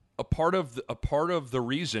 again, a part of the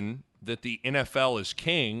reason that the NFL is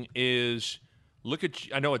king is –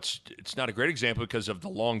 I know it's not a great example because of the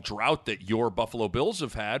long drought that your Buffalo Bills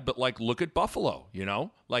have had, but like look at Buffalo,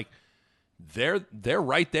 like they're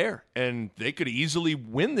right there and they could easily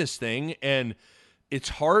win this thing. And it's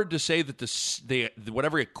hard to say that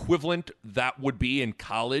whatever equivalent that would be in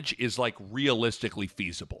college is like realistically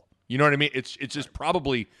feasible. You know what I mean? It's just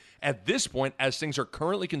probably at this point, as things are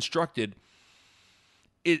currently constructed,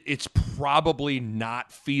 it's probably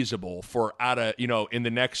not feasible for in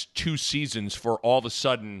the next 2 seasons for all of a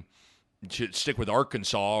sudden to stick with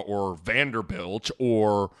Arkansas or Vanderbilt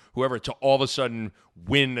or whoever to all of a sudden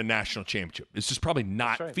win a national championship. It's just probably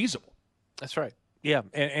not feasible. That's right. Yeah,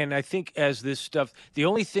 and I think as this stuff, the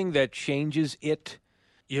only thing that changes it,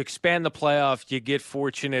 you expand the playoff, you get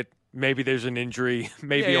fortunate. Maybe there's an injury.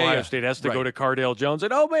 Maybe Ohio State has to go to Cardale Jones,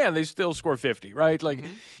 and, oh, man, they still score 50, right? Like,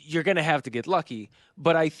 you're going to have to get lucky.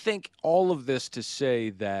 But I think all of this to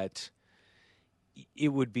say that it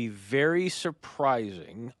would be very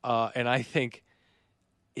surprising, and I think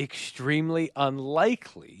extremely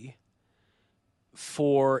unlikely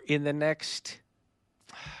for in the next,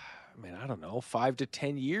 I don't know, 5 to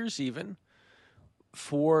 10 years even,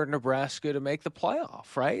 for Nebraska to make the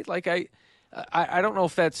playoff, right? Like I don't know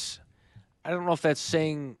if that's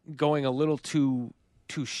saying going a little too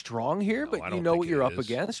strong here, but you know what you're up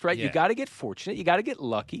against, right? Yeah. You got to get fortunate. You got to get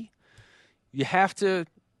lucky. You have to,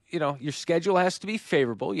 your schedule has to be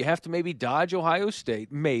favorable. You have to maybe dodge Ohio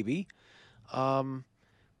State, maybe.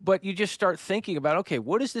 But you just start thinking about, okay,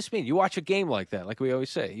 what does this mean? You watch a game like that, like we always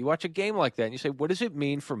say. You watch a game like that, and you say, what does it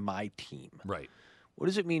mean for my team? Right. What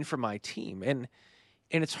does it mean for my team? And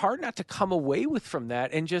it's hard not to come away from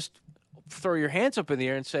that and just throw your hands up in the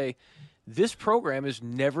air and say, this program is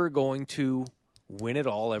never going to win it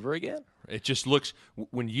all ever again. It just looks,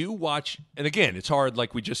 when you watch, and again, it's hard,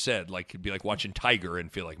 like we just said, like it'd be like watching Tiger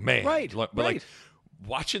and feel like, man. Right, But right. like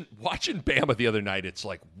watching Bama the other night, it's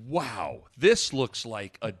like, wow, this looks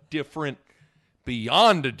like not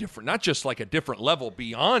just like a different level,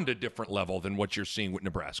 beyond a different level than what you're seeing with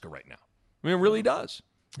Nebraska right now. I mean, it really does.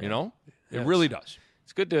 It really does.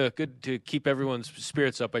 It's good to keep everyone's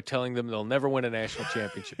spirits up by telling them they'll never win a national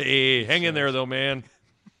championship. Hey, hang in there, though, man.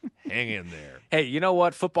 Hang in there. Hey, you know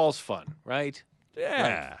what? Football's fun, right?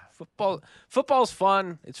 Yeah. Right. Football's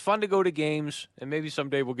fun. It's fun to go to games, and maybe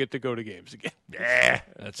someday we'll get to go to games again. Yeah.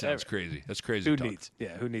 That sounds crazy. That's crazy. Who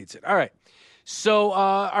needs it? All right. So,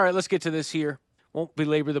 all right, let's get to this here. Won't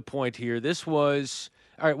belabor the point here. This was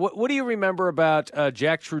all right. What do you remember about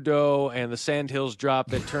Jack Trudeau and the Sandhills drop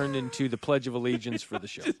that turned into the Pledge of Allegiance for the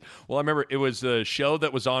show? Well, I remember it was the show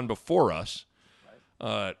that was on before us.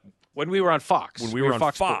 When we were on Fox. When we were on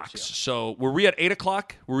Fox. Sports, yeah. So were we at 8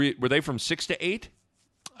 o'clock? Were they from 6 to 8?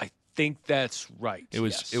 I think that's right. It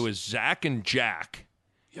was Zach and Jack.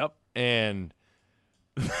 Yep. And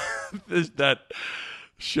that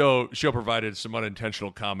show provided some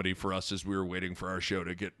unintentional comedy for us as we were waiting for our show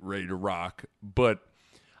to get ready to rock. But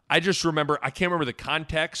I just remember, I can't remember the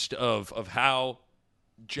context of how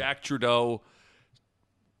Jack Trudeau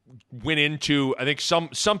went into, I think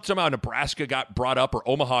somehow Nebraska got brought up or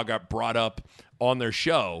Omaha got brought up on their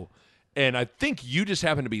show. And I think you just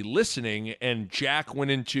happened to be listening, and Jack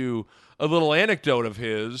went into a little anecdote of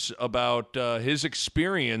his about his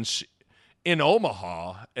experience in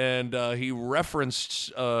Omaha, and he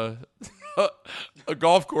referenced a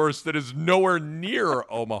golf course that is nowhere near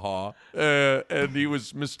Omaha, and he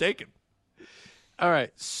was mistaken. All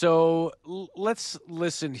right, so let's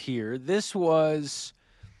listen here. This was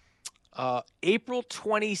April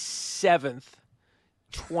 27th,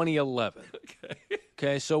 2011.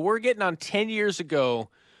 Okay, so we're getting on 10 years ago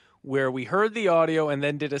where we heard the audio and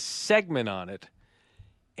then did a segment on it,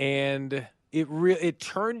 and it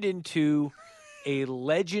turned into a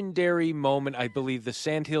legendary moment. I believe the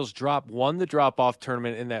Sandhills won the drop-off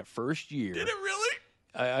tournament in that first year. Did it really?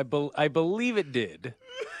 I believe it did.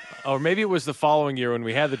 Or maybe it was the following year when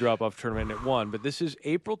we had the drop-off tournament and it won. But this is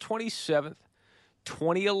April 27th,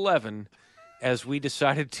 2011, as we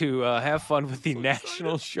decided to have fun with the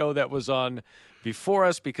national show that was on before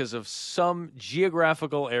us because of some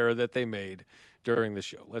geographical error that they made during the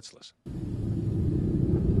show. Let's listen.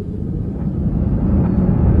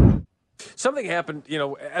 Something happened,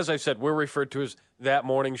 as I said, we're referred to as that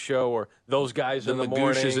morning show or those guys in the morning.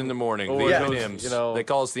 The Magoosh is in the morning. Or The those, M&Ms. They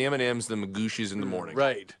call us the M&Ms, the Magoosh is in the morning.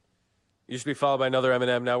 Right. Used to be followed by another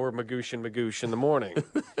M&M. Now we're Magoosh and Magoosh in the morning.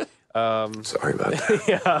 Sorry about that.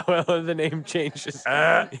 Yeah, well, the name changes.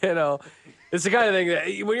 It's the kind of thing that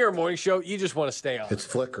when you're a morning show, you just want to stay on. It's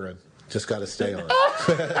flickering. Just got to stay on.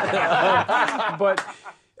 But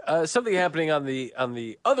something happening on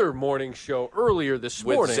the other morning show earlier this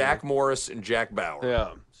morning. With Zach Morris and Jack Bauer.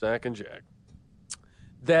 Yeah, Zach and Jack.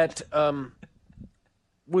 That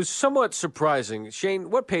was somewhat surprising. Shane,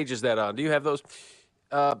 what page is that on? Do you have those?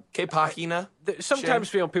 Que Pagina? Sometimes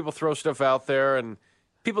people throw stuff out there and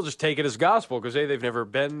people just take it as gospel because they've never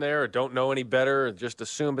been there or don't know any better or just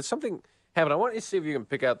assume. But something happened. I want you to see if you can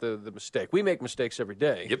pick out the mistake. We make mistakes every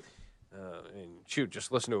day. Yep.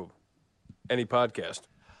 Just listen to any podcast.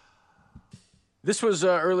 This was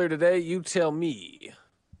earlier today. You tell me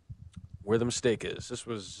where the mistake is. This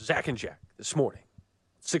was Zach and Jack this morning,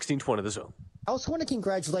 1620 The Zone. I also want to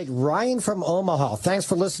congratulate Ryan from Omaha. Thanks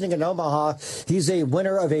for listening in Omaha. He's a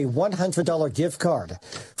winner of a $100 gift card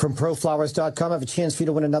from proflowers.com. I have a chance for you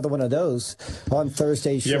to win another one of those on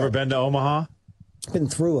Thursday's show. You ever been to Omaha? Been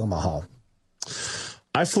through Omaha.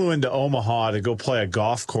 I flew into Omaha to go play a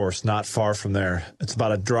golf course not far from there. It's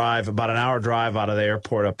about an hour drive out of the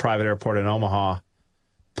airport, a private airport in Omaha, a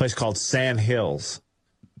place called Sandhills.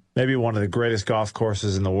 maybe one of the greatest golf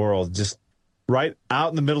courses in the world. Just right out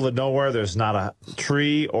in the middle of nowhere. There's not a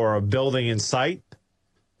tree or a building in sight.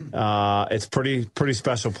 It's pretty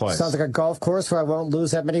special place. Sounds like a golf course where I won't lose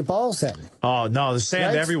that many balls then. Oh, no, there's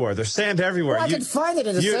sand everywhere. There's sand everywhere. Well, I can find it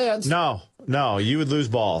in the sand. No, you would lose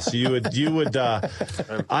balls. You would.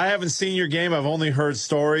 I haven't seen your game. I've only heard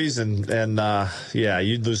stories, and yeah,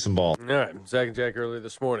 you'd lose some balls. All right, Zach and Jack earlier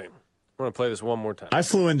this morning. I want to play this one more time. I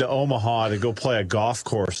flew into Omaha to go play a golf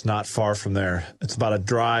course not far from there. It's about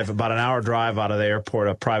an hour drive out of the airport,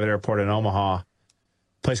 a private airport in Omaha, a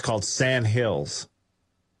place called Sandhills.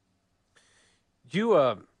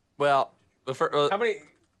 You well, how many?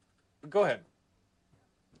 Go ahead.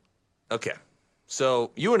 Okay,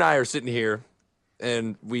 so you and I are sitting here,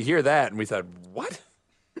 and we hear that, and we thought, what?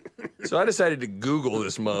 So I decided to Google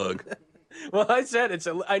this mug. Well, I said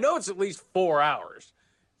I know it's at least 4 hours.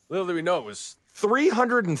 Little did we know it was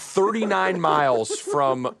 339 miles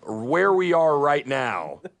from where we are right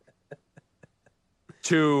now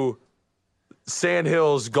to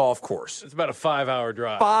Sandhills Golf Course. It's about a 5-hour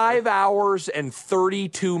drive. 5 hours and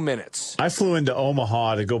 32 minutes. I flew into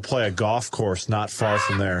Omaha to go play a golf course not far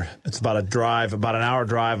from there. It's about an hour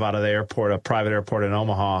drive out of the airport, a private airport in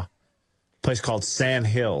Omaha, a place called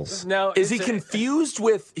Sandhills. Now, is he confused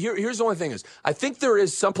with? Here's the only thing is, I think there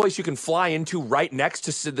is some place you can fly into right next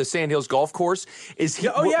to the Sandhills Golf Course. Is he?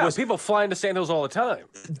 People fly into Sandhills all the time.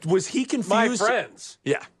 Was he confused? My friends.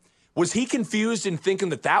 Yeah. Was he confused in thinking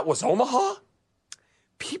that was Omaha?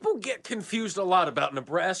 People get confused a lot about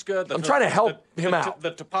Nebraska. I'm trying to help him out.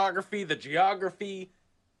 The topography, the geography,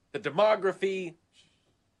 the demography,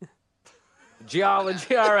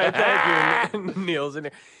 geology. All right, thank you. Neil's in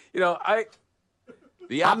here.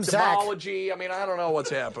 The ophthalmology. I mean, I don't know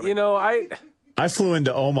what's happening. I flew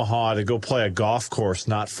into Omaha to go play a golf course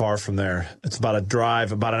not far from there. It's about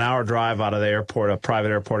an hour drive out of the airport, a private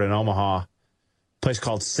airport in Omaha, a place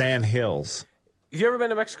called Sandhills. Have you ever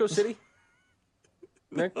been to Mexico City?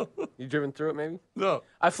 Nick? You driven through it, maybe? No.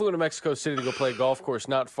 I flew into Mexico City to go play a golf course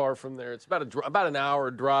not far from there. It's about an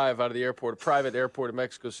hour drive out of the airport, a private airport in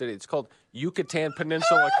Mexico City. It's called Yucatan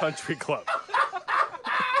Peninsula Country Club.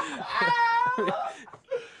 You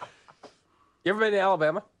ever been to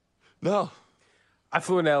Alabama? No. I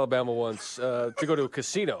flew into Alabama once to go to a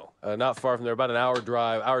casino not far from there, about an hour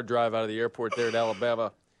drive out of the airport there in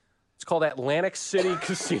Alabama. It's called Atlantic City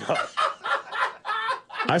Casino.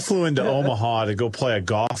 I flew into Omaha to go play a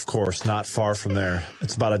golf course not far from there.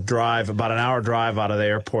 It's about an hour drive out of the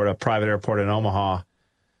airport, a private airport in Omaha, a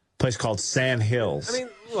place called Sandhills. I mean,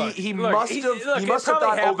 look, he must have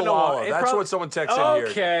thought Ogallala. That's what someone texted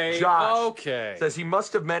in here. Josh says he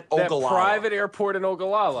must have meant Ogallala. That private airport in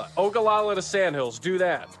Ogallala. Ogallala to Sandhills. Do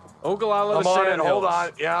that. Ogallala to Sandhills. Hold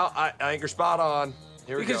on. Yeah, I think you're spot on.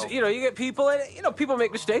 Here we go. You get people, and people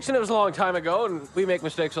make mistakes, and it was a long time ago, and we make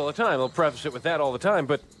mistakes all the time. I'll preface it with that all the time,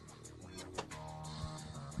 but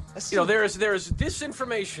there is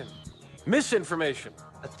disinformation, misinformation.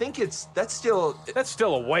 I think that's still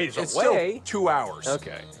a ways away. Still 2 hours.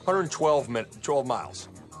 Okay, 12 miles.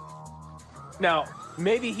 Now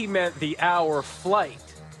maybe he meant the hour flight.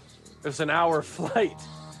 There's an hour flight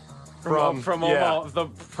from Omaha,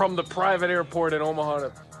 from the private airport in Omaha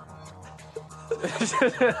to. We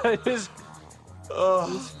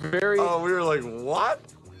were like, what?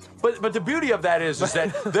 But the beauty of that is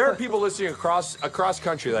that there are people listening across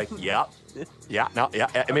country like, yeah.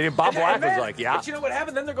 I mean, Bob Black was like, yeah. But you know what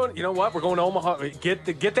happened? Then they're going, you know what? We're going to Omaha.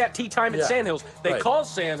 Get that tee time at Sandhills. They call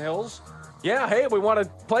Sandhills. Yeah, hey, we want to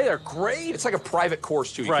play there. Great. It's like a private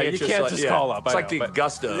course, too. You can't just call up. It's like the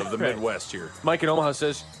Augusta of the Midwest here. Mike in Omaha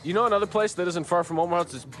says, another place that isn't far from Omaha?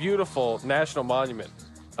 It's this beautiful national monument.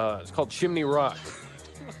 It's called Chimney Rock.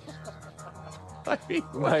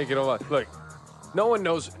 Mike in Omaha. Look, no one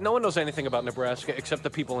knows anything about Nebraska except the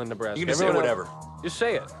people in Nebraska. You can just say whatever. Just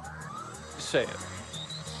say it. Just say it.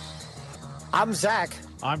 I'm Zach.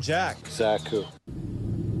 I'm Jack. Zach who?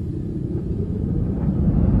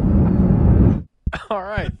 All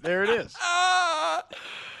right, there it is.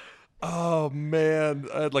 Oh, man.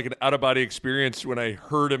 I had like an out-of-body experience when I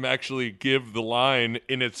heard him actually give the line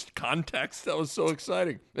in its context. That was so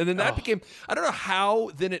exciting. And then that became, I don't know how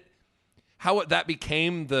that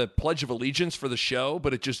became the Pledge of Allegiance for the show,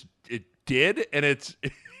 but it did. And it's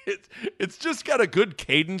just got a good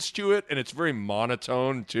cadence to it, and it's very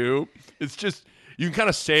monotone, too. It's just, you can kind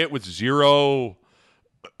of say it with zero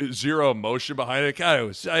emotion behind it.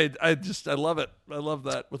 God, I love it. I love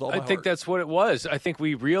that with all my heart. I think that's what it was. I think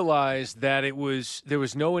we realized that there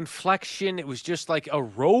was no inflection. It was just like a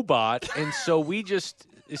robot, and so we just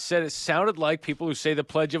said it sounded like people who say the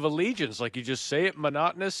Pledge of Allegiance, like you just say it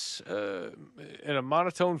monotonous in a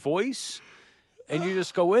monotone voice, and you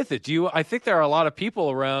just go with it. I think there are a lot of people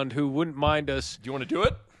around who wouldn't mind us. Do you want to do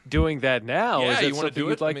it? Doing that now? Yeah, Is that you want to do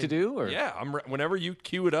it? you'd like to do? Or? Yeah, whenever you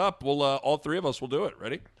cue it up, we'll all three of us will do it.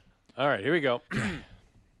 Ready? All right, here we go.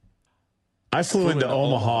 I flew into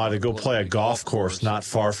Omaha to go play a golf course not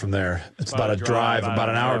far from there. It's about about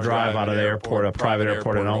an hour drive out of the airport, a private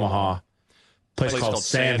airport in Omaha. Place called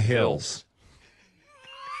Sandhills.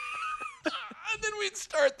 And then we'd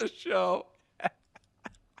start the show.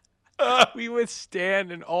 We would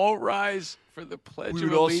stand and all rise for the Pledge of Allegiance. We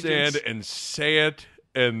would all stand and say it,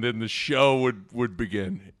 and then the show would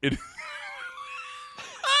begin. I mean,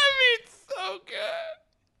 so good.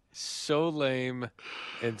 So lame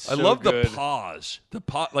and so I love good. the pause.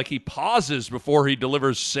 Like he pauses before he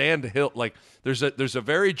delivers Sandhill. Like there's a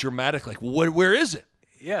very dramatic like where is it?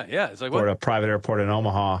 Yeah. It's like what? A private airport in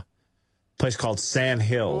Omaha. Place called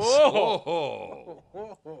Sandhills. Whoa.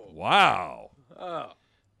 Wow. Oh.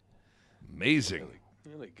 Amazing.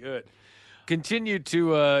 Really good. Continue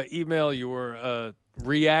to email your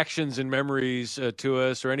reactions and memories to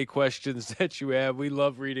us, or any questions that you have. We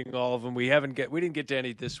love reading all of them. We didn't get to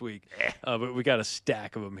any this week, but we got a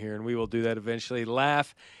stack of them here, and we will do that eventually.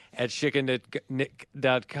 Laugh at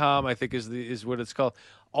chickennick.com, I think is what it's called.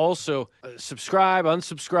 Also, subscribe,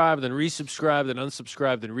 unsubscribe, then resubscribe, then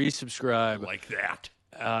unsubscribe, then resubscribe. Like that.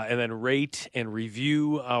 And then rate and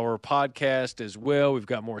review our podcast as well. We've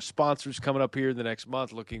got more sponsors coming up here in the next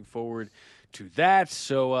month. Looking forward to that.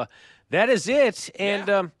 So that is it.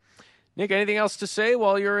 And Nick, anything else to say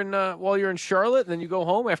while you're in Charlotte, and then you go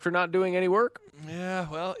home after not doing any work? Yeah,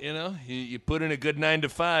 well, you put in a good 9 to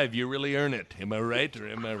 5, you really earn it. Am I right or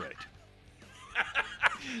am I right?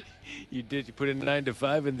 You did. You put in 9 to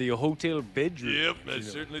 5 in the hotel bedroom. Yep, I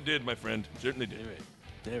certainly did, my friend. Certainly did.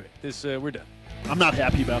 All right. This we're done. I'm not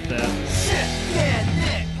happy about that. Chick and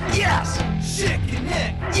Nick, yes. Chick and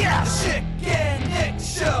Nick, yes. Chick and Nick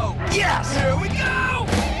show, yes. Here we go.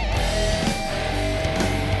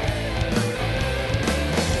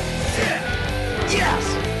 Chick, yes.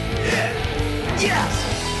 Nick, yes.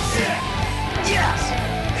 Chick, yes.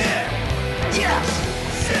 Nick, yes.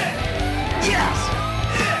 Chick, yes.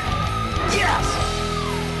 Nick, yes.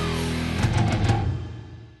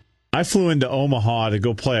 I flew into Omaha to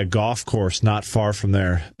go play a golf course not far from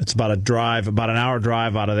there. It's about an hour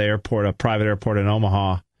drive out of the airport, a private airport in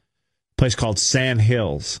Omaha. Place called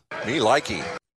Sandhills. Me likey.